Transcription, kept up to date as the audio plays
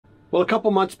Well, a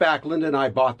couple months back, Linda and I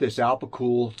bought this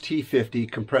Alpicool T50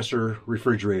 compressor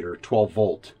refrigerator, 12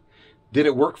 volt. Did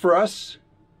it work for us?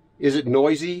 Is it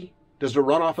noisy? Does it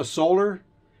run off of solar?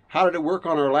 How did it work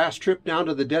on our last trip down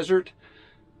to the desert?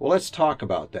 Well, let's talk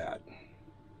about that.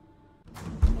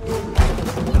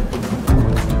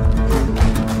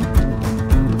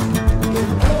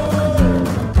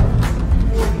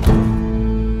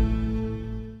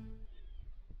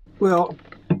 Well,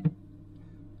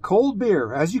 cold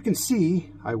beer. As you can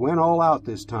see, I went all out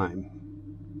this time.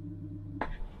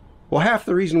 Well, half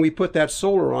the reason we put that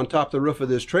solar on top of the roof of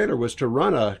this trailer was to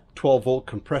run a 12 volt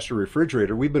compressor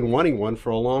refrigerator. We've been wanting one for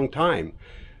a long time.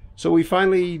 So we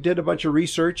finally did a bunch of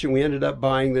research and we ended up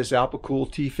buying this Alpicool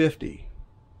T50.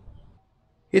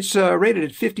 It's rated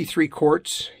at 53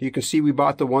 quarts. You can see we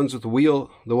bought the one with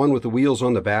the wheels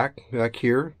on the back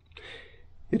here.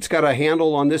 It's got a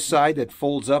handle on this side that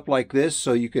folds up like this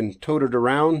so you can tote it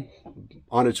around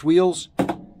on its wheels.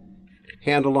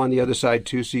 Handle on the other side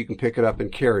too so you can pick it up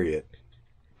and carry it.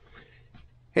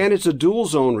 And it's a dual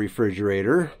zone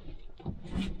refrigerator.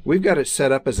 We've got it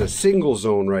set up as a single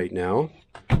zone right now.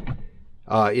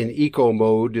 In eco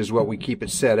mode is what we keep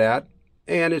it set at,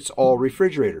 and it's all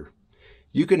refrigerator.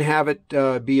 You can have it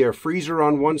be a freezer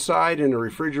on one side and a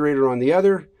refrigerator on the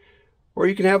other, or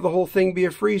you can have the whole thing be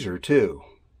a freezer too,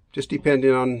 just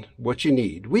depending on what you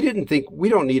need. We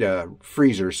don't need a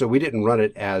freezer, so we didn't run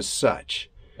it as such,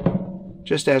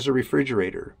 just as a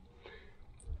refrigerator.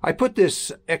 I put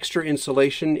this extra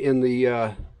insulation in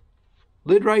the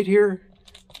lid right here,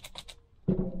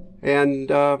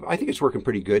 and I think it's working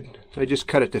pretty good. I just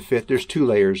cut it to fit. There's 2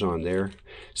 layers on there.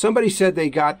 Somebody said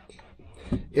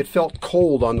it felt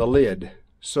cold on the lid,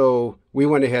 so we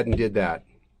went ahead and did that.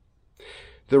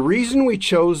 The reason we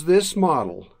chose this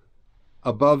model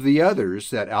above the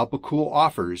others that Alpicool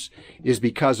offers is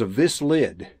because of this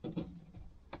lid.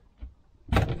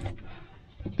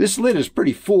 This lid is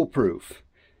pretty foolproof.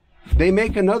 They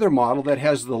make another model that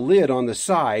has the lid on the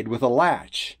side with a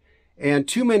latch, and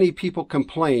too many people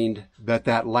complained that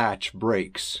that latch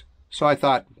breaks. So I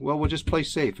thought, well, we'll just play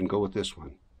safe and go with this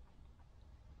one.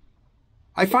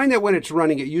 I find that when it's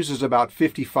running, it uses about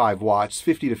 55 watts,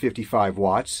 50 to 55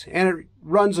 watts, and it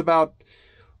runs about,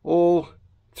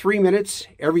 3 minutes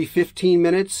every 15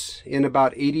 minutes in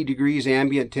about 80 degrees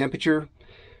ambient temperature.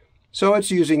 So it's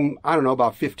using, I don't know,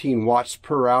 about 15 watts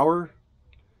per hour.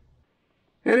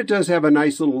 And it does have a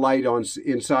nice little light on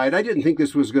inside. I didn't think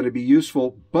this was going to be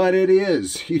useful, but it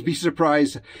is. You'd be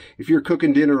surprised if you're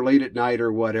cooking dinner late at night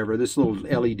or whatever. This little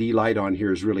LED light on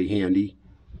here is really handy.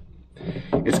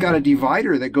 It's got a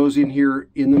divider that goes in here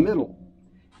in the middle.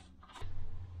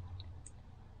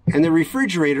 And the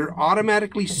refrigerator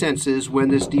automatically senses when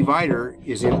this divider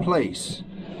is in place.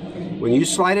 When you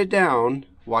slide it down,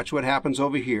 watch what happens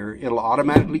over here. It'll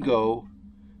automatically go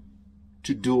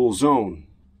to dual zone.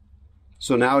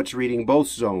 So now it's reading both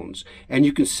zones, and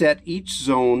you can set each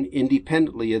zone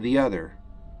independently of the other.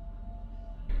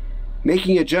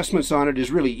 Making adjustments on it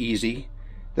is really easy.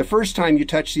 The first time you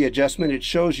touch the adjustment, it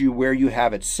shows you where you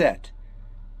have it set.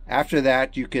 After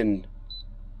that, you can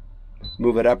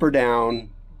move it up or down,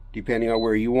 depending on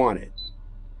where you want it.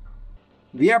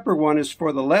 The upper one is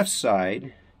for the left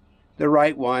side. The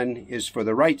right one is for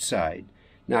the right side.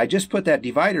 Now, I just put that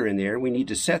divider in there. We need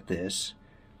to set this.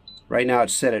 Right now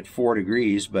it's set at 4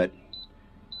 degrees, but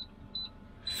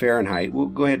Fahrenheit. We'll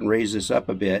go ahead and raise this up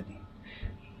a bit.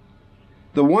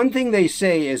 The one thing they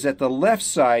say is that the left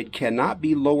side cannot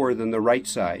be lower than the right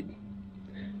side.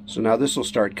 So now this will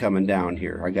start coming down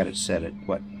here. I got it set at,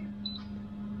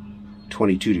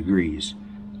 22 degrees.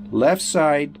 Left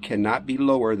side cannot be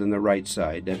lower than the right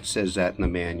side. That says that in the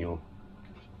manual.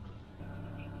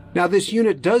 Now this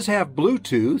unit does have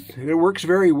Bluetooth, and it works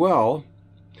very well.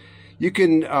 You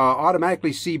can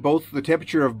automatically see the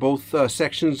temperature of both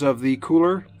sections of the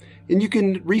cooler, and you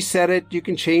can reset it. You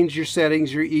can change your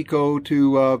settings, your eco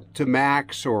to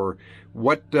max, or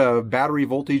what battery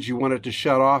voltage you want it to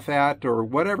shut off at, or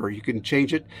whatever. You can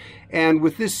change it. And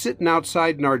with this sitting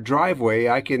outside in our driveway,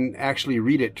 I can actually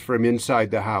read it from inside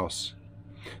the house.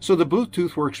 So the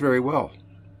Bluetooth works very well.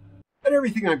 But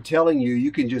everything I'm telling you,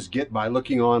 you can just get by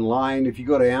looking online. If you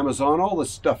go to Amazon, all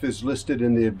this stuff is listed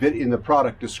in the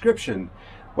product description.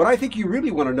 What I think you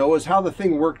really want to know is how the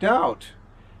thing worked out.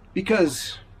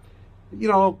 Because, you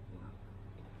know,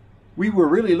 we were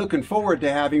really looking forward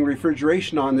to having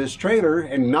refrigeration on this trailer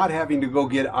and not having to go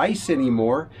get ice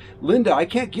anymore. Linda, I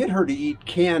can't get her to eat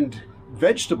canned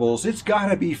vegetables. It's got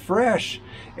to be fresh.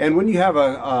 And when you have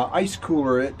a ice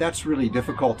cooler, that's really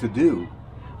difficult to do.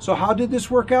 So how did this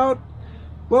work out?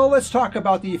 Well, let's talk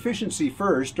about the efficiency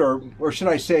first, or should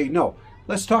I say, no,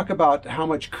 let's talk about how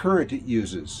much current it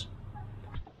uses.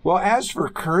 Well, as for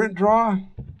current draw,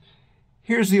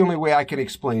 here's the only way I can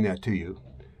explain that to you.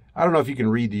 I don't know if you can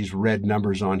read these red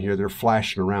numbers on here. They're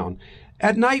flashing around.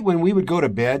 At night when we would go to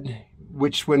bed,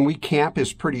 which when we camp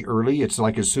is pretty early, it's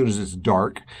like as soon as it's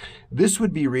dark, this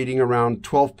would be reading around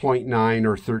 12.9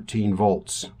 or 13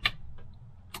 volts.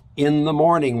 In the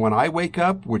morning when I wake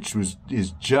up, which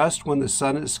is just when the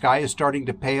sky is starting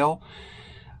to pale,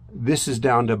 this is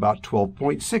down to about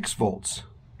 12.6 volts.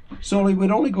 So it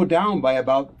would only go down by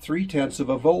about 0.3 of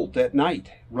a volt at night,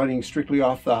 running strictly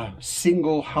off the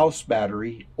single house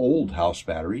battery, old house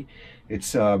battery.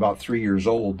 It's about 3 years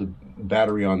old, the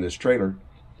battery on this trailer.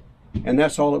 And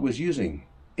that's all it was using.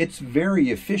 It's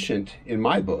very efficient in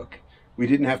my book. We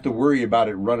didn't have to worry about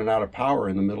it running out of power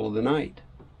in the middle of the night.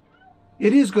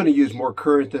 It is going to use more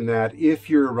current than that if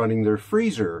you're running their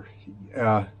freezer.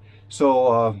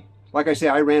 Like I say,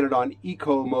 I ran it on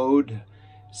eco mode.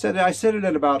 I set it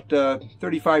at about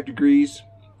 35 degrees,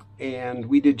 and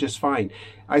we did just fine.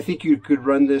 I think you could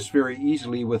run this very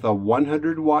easily with a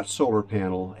 100 watt solar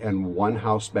panel and one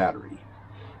house battery.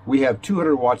 We have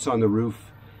 200 watts on the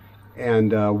roof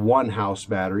and one house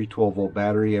battery, 12 volt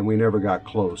battery, and we never got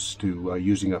close to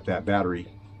using up that battery,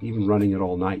 even running it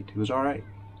all night. It was all right.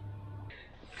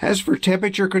 As for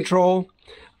temperature control,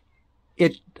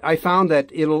 I found that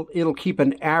it'll keep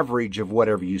an average of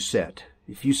whatever you set.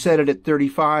 If you set it at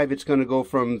 35, it's going to go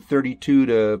from 32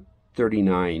 to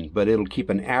 39, but it'll keep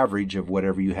an average of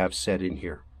whatever you have set in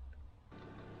here.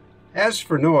 As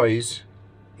for noise,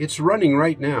 it's running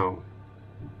right now.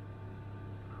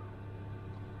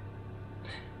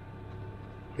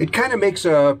 It kind of makes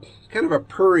a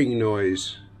purring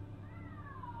noise.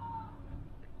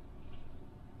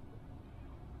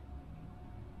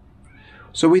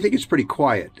 So we think it's pretty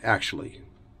quiet, actually.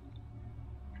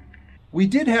 We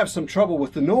did have some trouble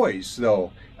with the noise,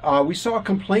 though. We saw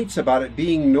complaints about it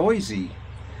being noisy.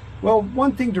 Well,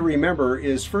 one thing to remember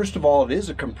is, first of all, it is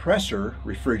a compressor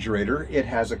refrigerator. It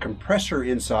has a compressor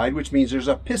inside, which means there's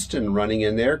a piston running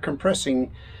in there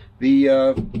compressing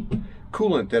the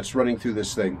coolant that's running through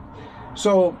this thing.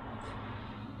 So,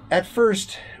 at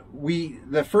first,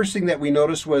 the first thing that we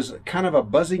noticed was kind of a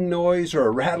buzzing noise or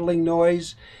a rattling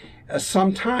noise.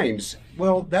 Sometimes,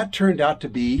 well, that turned out to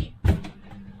be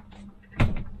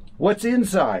what's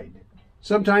inside.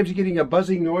 Sometimes you're getting a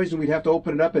buzzing noise and we'd have to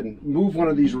open it up and move one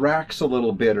of these racks a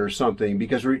little bit or something,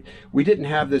 because we didn't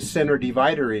have this center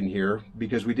divider in here,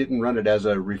 because we didn't run it as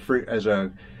a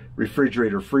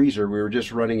refrigerator freezer. We were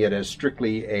just running it as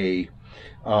strictly a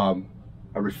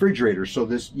refrigerator. So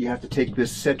you have to take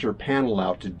this center panel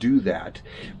out to do that.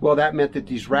 Well, that meant that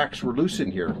these racks were loose in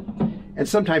here. And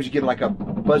sometimes you get like a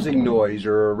buzzing noise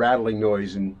or a rattling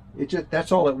noise, and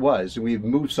that's all it was. And we'd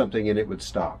move something and it would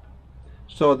stop.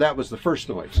 So that was the first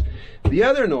noise. The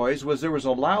other noise was there was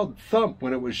a loud thump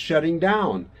when it was shutting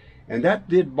down, and that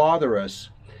did bother us.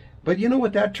 But you know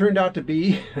what that turned out to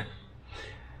be?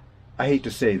 I hate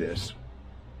to say this.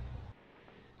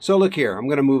 So look here, I'm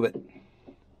going to move it.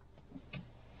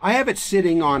 I have it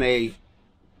sitting on a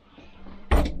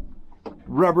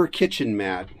rubber kitchen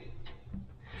mat.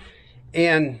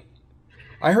 And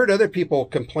I heard other people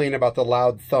complain about the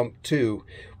loud thump too.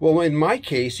 Well, in my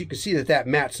case, you can see that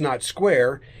mat's not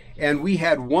square, and we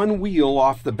had one wheel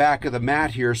off the back of the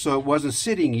mat here, so it wasn't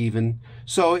sitting even.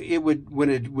 So when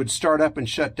it would start up and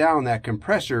shut down, that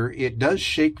compressor, it does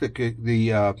shake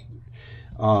the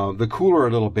cooler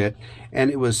a little bit, and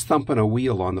it was thumping a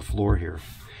wheel on the floor here.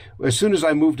 As soon as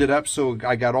I moved it up, so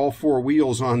I got all four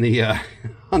wheels on the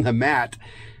on the mat,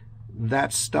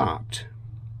 that stopped.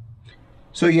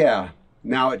 So yeah,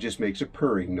 now it just makes a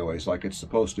purring noise like it's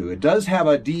supposed to. It does have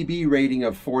a dB rating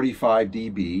of 45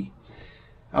 dB.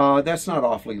 That's not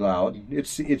awfully loud. It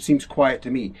seems quiet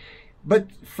to me. But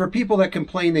for people that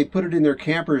complain they put it in their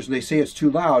campers and they say it's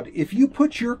too loud, if you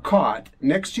put your cot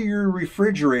next to your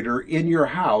refrigerator in your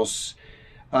house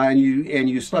and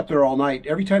you slept there all night,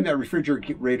 every time that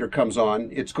refrigerator comes on,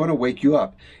 it's going to wake you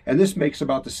up. And this makes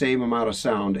about the same amount of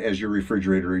sound as your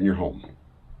refrigerator in your home.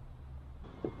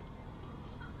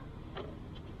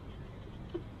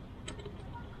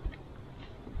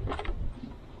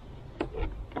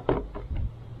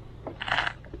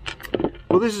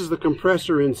 Well, this is the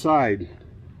compressor inside.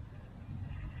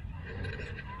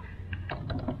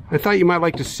 I thought you might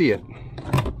like to see it.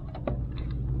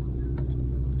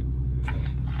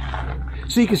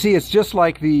 So you can see it's just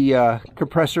like the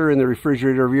compressor in the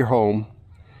refrigerator of your home.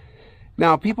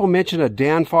 Now, people mention a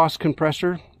Danfoss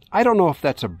compressor. I don't know if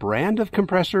that's a brand of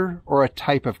compressor or a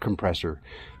type of compressor,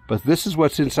 but this is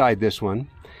what's inside this one.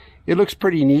 It looks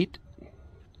pretty neat.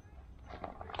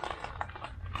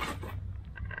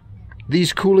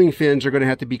 These cooling fins are going to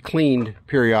have to be cleaned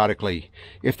periodically.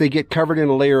 If they get covered in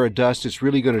a layer of dust, it's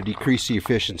really going to decrease the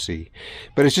efficiency.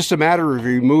 But it's just a matter of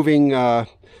removing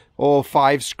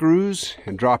 5 screws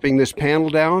and dropping this panel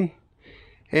down,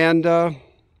 and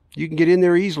you can get in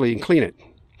there easily and clean it.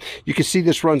 You can see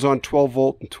this runs on 12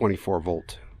 volt and 24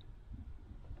 volt.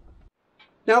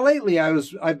 Now lately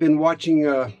I've been watching,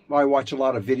 I watch a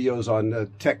lot of videos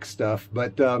on tech stuff,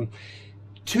 but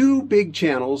 2 big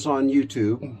channels on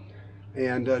YouTube,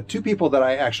 and 2 people that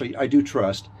I do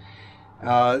trust.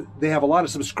 They have a lot of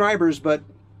subscribers, but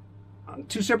on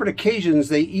 2 separate occasions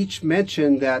they each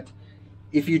mentioned that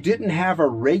if you didn't have a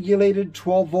regulated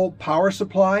 12 volt power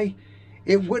supply,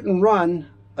 it wouldn't run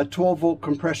a 12 volt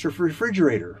compressor for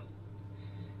refrigerator.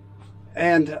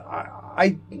 And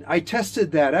I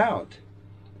tested that out,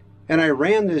 and I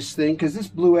ran this thing, because this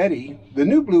Blue Eddy, the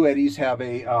new Blue Eddies have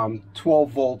a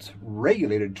 12 volt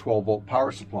regulated 12 volt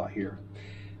power supply here.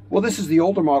 Well, this is the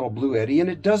older model Blue Eddy, and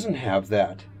it doesn't have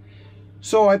that.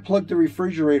 So I plugged the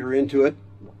refrigerator into it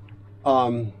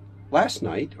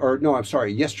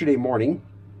yesterday morning,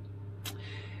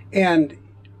 and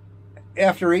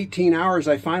after 18 hours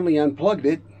I finally unplugged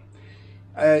it,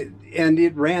 and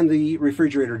it ran the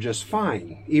refrigerator just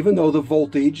fine, even though the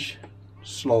voltage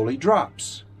slowly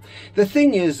drops. The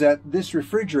thing is that this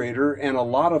refrigerator, and a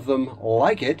lot of them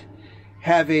like it,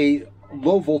 have a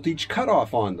low voltage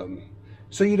cutoff on them.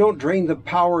 So you don't drain the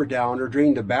power down or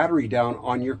drain the battery down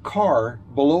on your car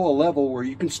below a level where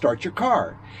you can start your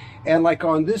car. And like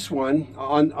on this one,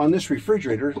 on this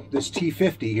refrigerator, this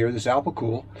T50 here, this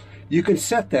Alpicool, you can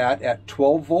set that at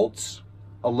 12 volts,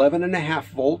 11.5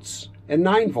 volts, and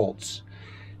 9 volts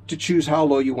to choose how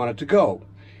low you want it to go.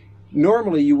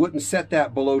 Normally you wouldn't set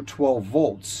that below 12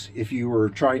 volts if you were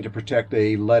trying to protect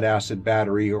a lead acid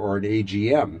battery or an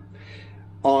AGM.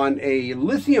 On a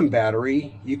lithium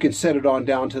battery, you can set it on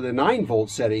down to the 9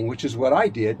 volt setting, which is what I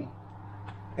did.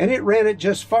 And it ran it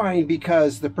just fine,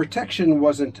 because the protection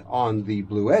wasn't on the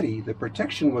Blue Eddy. The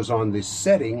protection was on this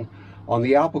setting on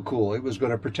the Alpicool. It was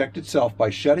going to protect itself by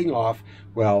shutting off,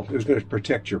 well, it was going to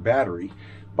protect your battery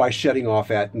by shutting off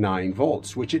at 9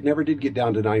 volts, which it never did get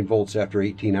down to 9 volts after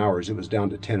 18 hours. It was down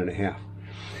to 10.5.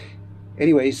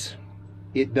 Anyways,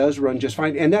 it does run just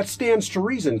fine, and that stands to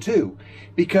reason too,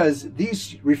 because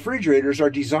these refrigerators are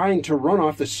designed to run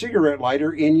off the cigarette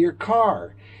lighter in your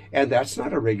car, and that's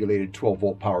not a regulated 12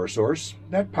 volt power source.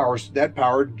 That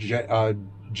power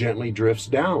gently drifts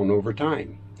down over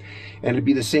time. And it'd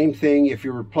be the same thing if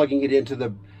you were plugging it into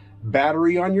the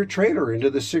battery on your trailer, into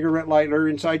the cigarette lighter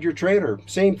inside your trailer.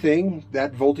 Same thing,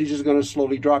 that voltage is going to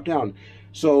slowly drop down.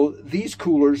 So these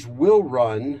coolers will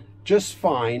run just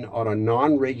fine on a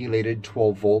non-regulated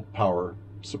 12 volt power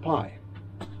supply.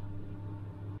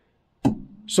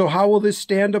 So how will this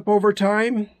stand up over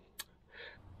time?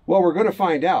 Well, we're going to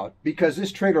find out, because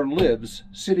this trailer lives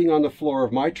sitting on the floor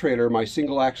of my trailer, my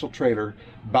single axle trailer,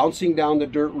 bouncing down the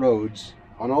dirt roads,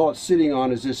 and all it's sitting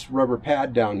on is this rubber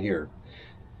pad down here.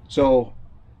 So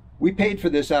we paid for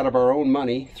this out of our own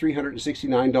money,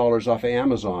 $369 off of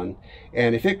Amazon,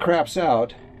 and if it craps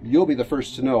out, you'll be the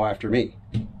first to know after me.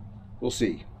 We'll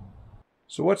see.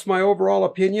 So what's my overall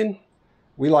opinion?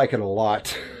 We like it a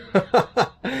lot.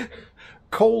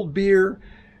 Cold beer,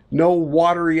 no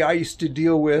watery ice to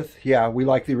deal with. Yeah, we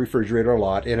like the refrigerator a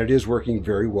lot, and it is working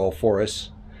very well for us.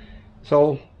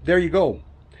 So there you go.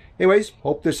 Anyways,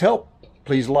 hope this helped.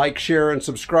 Please like, share, and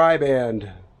subscribe, and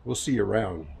we'll see you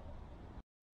around.